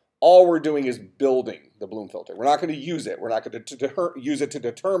 all we're doing is building the Bloom filter. We're not going to use it. We're not going to use it to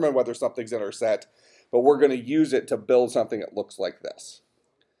determine whether something's in our set, but we're going to use it to build something that looks like this.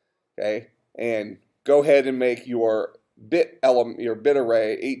 Okay, and go ahead and make your bit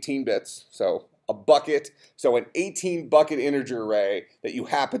array 18 bits. So a bucket, so an 18 bucket integer array that you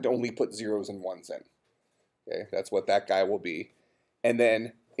happen to only put 0s and 1s in. Okay, that's what that guy will be. And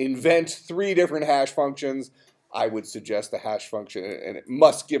then invent 3 different hash functions. I would suggest the hash function, and it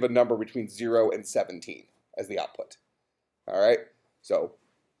must give a number between 0 and 17 as the output. All right, so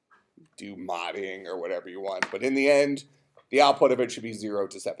do modding or whatever you want, but in the end, the output of it should be 0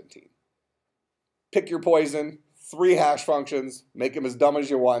 to 17. Pick your poison, 3 hash functions, make them as dumb as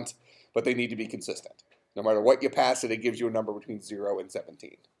you want, but they need to be consistent. No matter what you pass it, it gives you a number between 0 and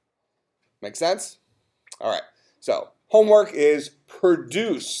 17. Make sense? All right, so homework is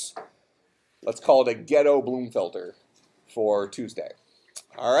produce, let's call it a ghetto Bloom filter for Tuesday.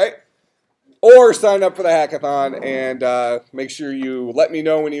 All right? Or sign up for the hackathon and make sure you let me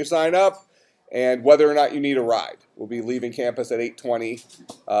know when you sign up and whether or not you need a ride. We'll be leaving campus at 8:20.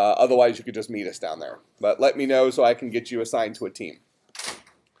 Otherwise, you could just meet us down there. But let me know so I can get you assigned to a team.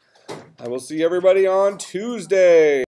 I will see everybody on Tuesday.